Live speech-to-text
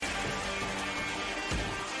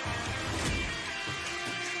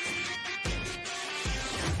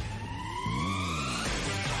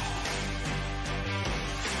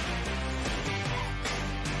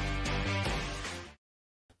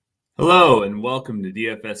Hello and welcome to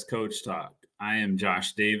DFS Coach Talk. I am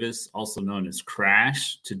Josh Davis, also known as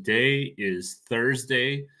Crash. Today is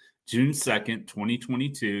Thursday, June 2nd,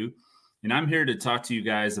 2022, and I'm here to talk to you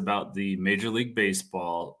guys about the Major League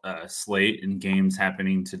Baseball slate and games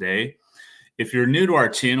happening today. If you're new to our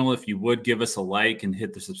channel, if you would give us a like and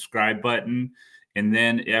hit the subscribe button, and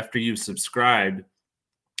then after you've subscribed,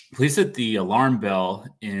 please hit the alarm bell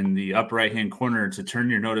in the upper right-hand corner to turn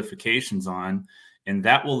your notifications on, and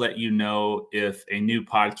that will let you know if a new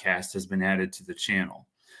podcast has been added to the channel.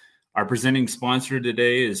 Our presenting sponsor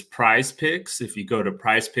today is Prize Picks. If you go to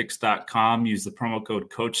prizepicks.com, use the promo code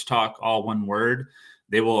CoachTalk, all one word.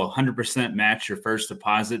 They will 100% match your first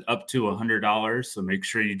deposit up to $100, so make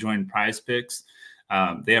sure you join Prize Picks.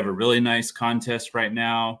 They have a really nice contest right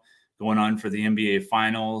now going on for the NBA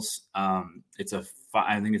Finals. I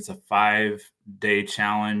think it's a 5-day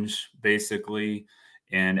challenge, basically.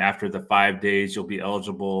 And after the 5 days, you'll be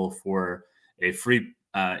eligible for a free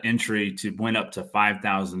entry to win up to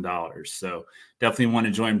 $5,000. So definitely want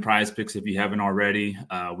to join Prize Picks if you haven't already.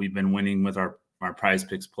 We've been winning with our Prize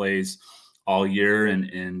Picks plays all year,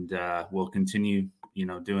 and we'll continue,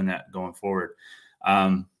 doing that going forward.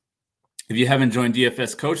 If you haven't joined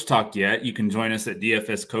DFS Coach Talk yet, you can join us at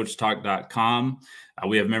dfscoachtalk.com.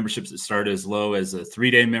 We have memberships that start as low as a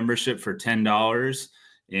 3-day membership for $10.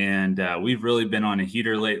 And we've really been on a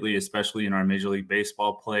heater lately, especially in our Major League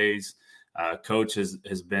Baseball plays. Coach has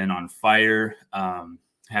been on fire,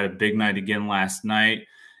 had a big night again last night.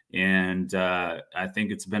 And I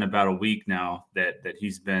think it's been about a week now that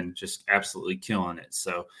he's been just absolutely killing it.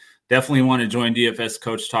 So definitely want to join DFS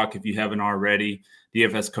Coach Talk if you haven't already,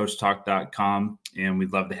 dfscoachtalk.com, and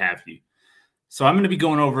we'd love to have you. So I'm going to be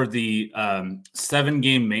going over the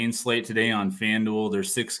 7-game main slate today on FanDuel.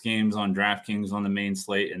 There's 6 games on DraftKings on the main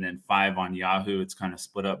slate and then 5 on Yahoo. It's kind of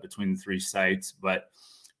split up between the 3 sites, but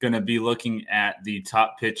going to be looking at the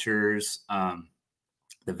top pitchers, the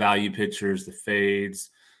value pitchers, the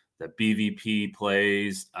fades, the BVP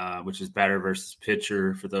plays, which is batter versus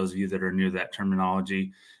pitcher for those of you that are new to that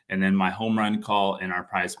terminology, and then my home run call and our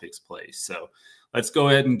Prize Picks plays. So let's go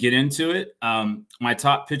ahead and get into it. My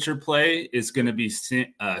top pitcher play is going to be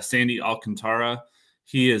Sandy Alcantara.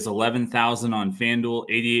 He is 11,000 on FanDuel,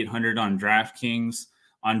 8,800 on DraftKings.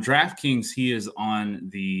 On DraftKings, he is on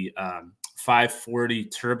the 540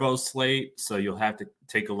 turbo slate, so you'll have to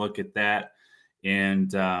take a look at that.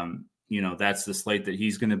 And, that's the slate that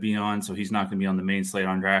he's going to be on, so he's not going to be on the main slate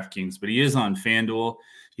on DraftKings, but he is on FanDuel.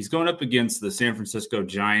 He's going up against the San Francisco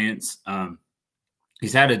Giants.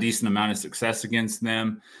 He's had a decent amount of success against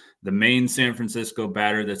them. The main San Francisco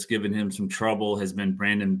batter that's given him some trouble has been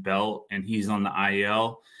Brandon Belt, and he's on the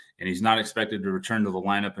IL, and he's not expected to return to the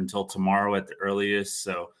lineup until tomorrow at the earliest.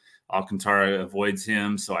 So Alcantara avoids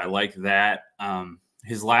him, so I like that.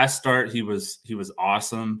 His last start, he was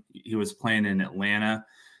awesome. He was playing in Atlanta.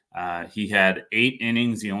 He had 8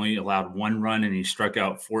 innings. He only allowed 1 run, and he struck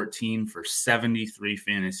out 14 for 73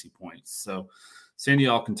 fantasy points. So Sandy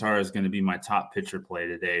Alcantara is going to be my top pitcher play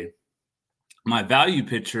today. My value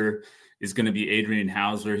pitcher is going to be Adrian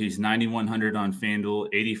Houser. He's 9,100 on FanDuel,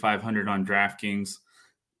 8,500 on DraftKings.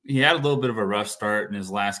 He had a little bit of a rough start in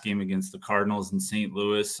his last game against the Cardinals in St.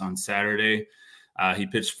 Louis on Saturday. He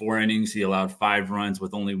pitched 4 innings. He allowed 5 runs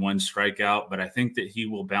with only 1 strikeout, but I think that he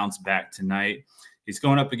will bounce back tonight. He's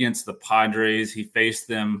going up against the Padres. He faced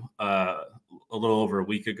them a little over a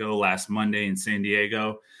week ago, last Monday in San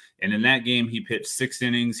Diego. And in that game, he pitched 6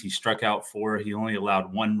 innings. He struck out 4. He only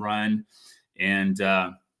allowed 1 run. And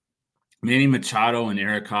Manny Machado and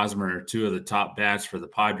Eric Hosmer are 2 of the top bats for the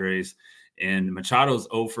Padres. And Machado's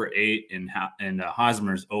 0 for 8, and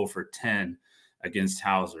Hosmer's 0 for 10 against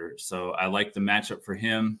Houser. So I like the matchup for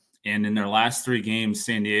him. And in their last 3 games,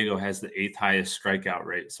 San Diego has the 8th highest strikeout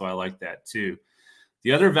rate. So I like that too.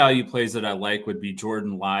 The other value plays that I like would be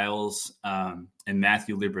Jordan Lyles and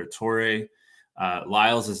Matthew Liberatore.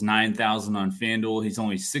 Lyles is 9,000 on FanDuel. He's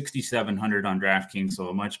only 6,700 on DraftKings, so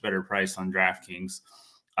a much better price on DraftKings.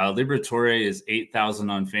 Liberatore is 8,000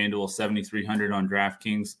 on FanDuel, 7,300 on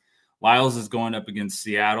DraftKings. Lyles is going up against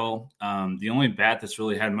Seattle. The only bat that's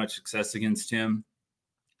really had much success against him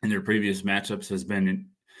in their previous matchups has been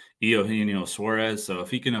Eugenio Suarez. So if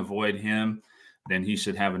he can avoid him, then he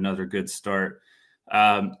should have another good start.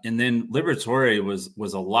 And then Liberatore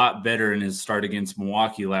was a lot better in his start against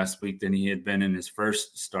Milwaukee last week than he had been in his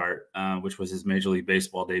first start, which was his Major League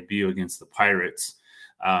Baseball debut against the Pirates.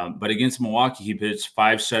 But against Milwaukee, he pitched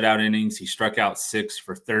 5 shutout innings. He struck out 6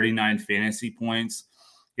 for 39 fantasy points.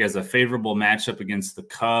 He has a favorable matchup against the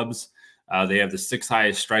Cubs. They have the 6th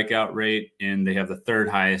highest strikeout rate, and they have the 3rd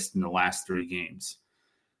highest in the last 3 games.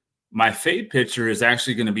 My fade pitcher is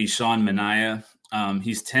actually going to be Sean Manaea.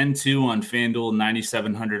 He's 10-2 on FanDuel,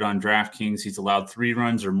 9,700 on DraftKings. He's allowed 3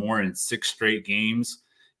 runs or more in 6 straight games,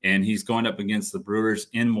 and he's going up against the Brewers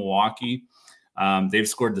in Milwaukee. They've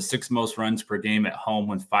scored the 6th most runs per game at home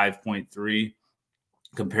with 5.3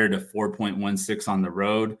 compared to 4.16 on the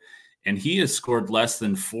road. And he has scored less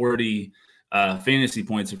than 40 fantasy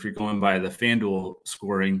points if you're going by the FanDuel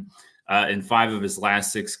scoring in 5 of his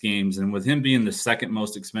last 6 games. And with him being the 2nd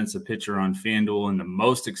most expensive pitcher on FanDuel and the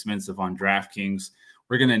most expensive on DraftKings,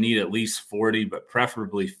 we're going to need at least 40, but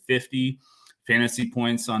preferably 50 fantasy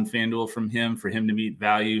points on FanDuel from him for him to meet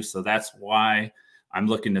value. So that's why I'm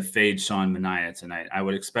looking to fade Sean Manaea tonight. I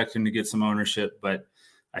would expect him to get some ownership, but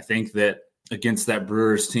I think that against that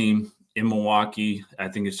Brewers team in Milwaukee, I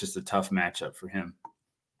think it's just a tough matchup for him.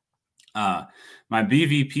 My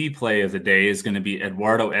BVP play of the day is going to be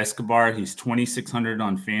Eduardo Escobar. He's 2,600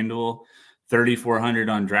 on FanDuel, 3,400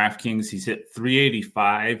 on DraftKings. He's hit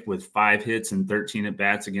 385 with 5 hits and 13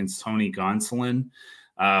 at-bats against Tony Gonsolin,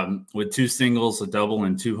 with 2 singles, a double,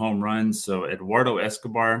 and 2 home runs. So Eduardo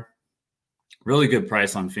Escobar, really good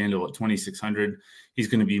price on FanDuel at 2,600. He's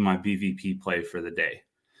going to be my BVP play for the day.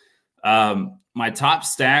 My top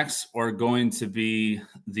stacks are going to be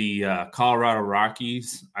the Colorado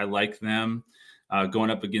Rockies. I like them going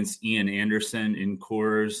up against Ian Anderson in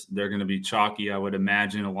Coors. They're going to be chalky, I would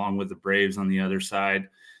imagine, along with the Braves on the other side.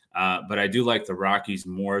 But I do like the Rockies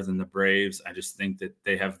more than the Braves. I just think that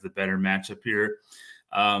they have the better matchup here.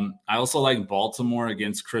 I also like Baltimore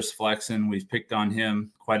against Chris Flexen. We've picked on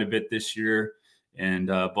him quite a bit this year, and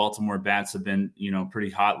Baltimore bats have been, pretty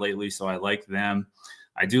hot lately, so I like them.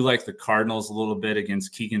 I do like the Cardinals a little bit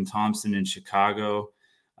against Keegan Thompson in Chicago.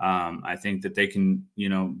 I think that they can,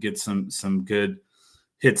 get some good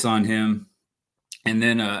hits on him. And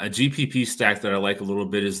then a GPP stack that I like a little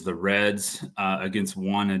bit is the Reds against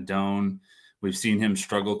Juan Adon. We've seen him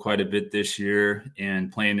struggle quite a bit this year,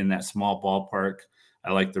 and playing in that small ballpark,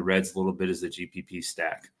 I like the Reds a little bit as a GPP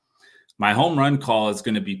stack. My home run call is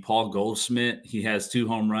going to be Paul Goldschmidt. He has 2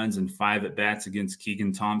 home runs and 5 at-bats against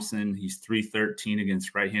Keegan Thompson. He's 313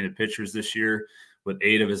 against right-handed pitchers this year, with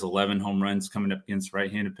 8 of his 11 home runs coming up against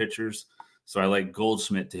right-handed pitchers. So I like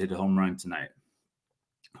Goldschmidt to hit a home run tonight.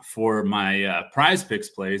 For my Prize Picks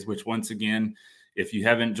plays, which once again, if you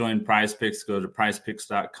haven't joined Prize Picks, go to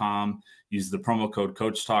prizepicks.com, use the promo code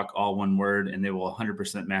CoachTalk, all one word, and they will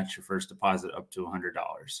 100% match your first deposit up to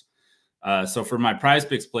 $100. So for my Prize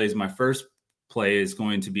Picks plays, my first play is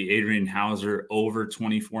going to be Adrian Hauser over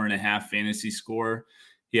 24.5 fantasy score.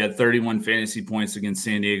 He had 31 fantasy points against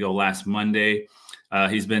San Diego last Monday.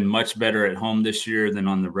 He's been much better at home this year than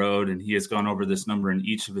on the road, and he has gone over this number in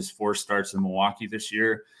each of his 4 starts in Milwaukee this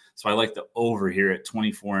year. So I like the over here at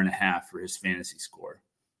 24.5 for his fantasy score.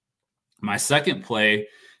 My second play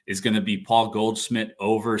is going to be Paul Goldschmidt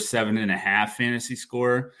over 7.5 fantasy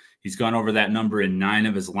score. He's gone over that number in 9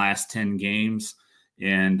 of his last 10 games.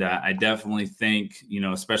 And I definitely think,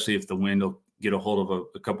 especially if the wind will get a hold of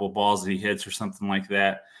a couple of balls that he hits or something like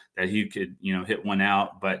that, that he could, hit one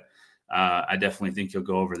out. But I definitely think he'll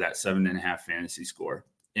go over that 7.5 fantasy score.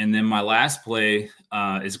 And then my last play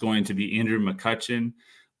is going to be Andrew McCutchen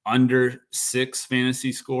under 6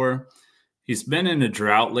 fantasy score. He's been in a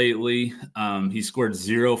drought lately. He scored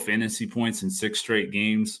 0 fantasy points in 6 straight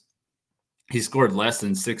games. He scored less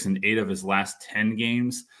than 6 in 8 of his last 10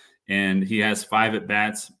 games, and he has 5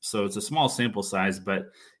 at-bats. So it's a small sample size,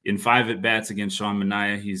 but in 5 at-bats against Sean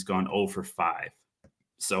Manaea, he's gone 0 for 5.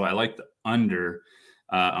 So I like the under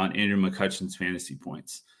on Andrew McCutchen's fantasy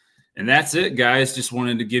points. And that's it, guys. Just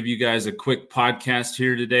wanted to give you guys a quick podcast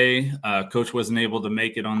here today. Coach wasn't able to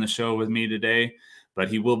make it on the show with me today, but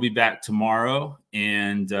he will be back tomorrow,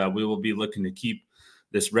 and we will be looking to keep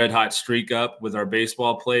this red hot streak up with our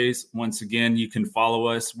baseball plays. Once again, you can follow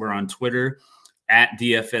us. We're on Twitter at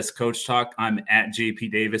DFS Coach Talk. I'm at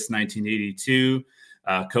JP Davis 1982.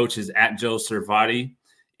 Coach is at Joe Servati.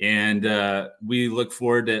 And we look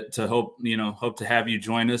forward to hope to have you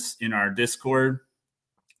join us in our Discord.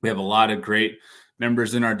 We have a lot of great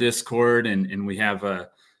members in our Discord, and we have a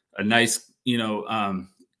nice, real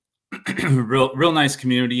nice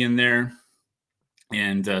community in there.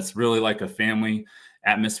 And it's really like a family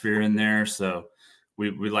atmosphere in there. So we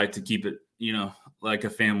like to keep it, like a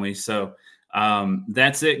family. So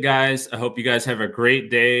that's it, guys. I hope you guys have a great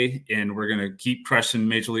day, and we're going to keep crushing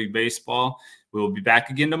Major League Baseball. We will be back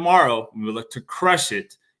again tomorrow. We will look to crush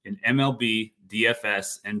it in MLB,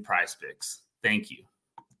 DFS, and Prize Picks. Thank you.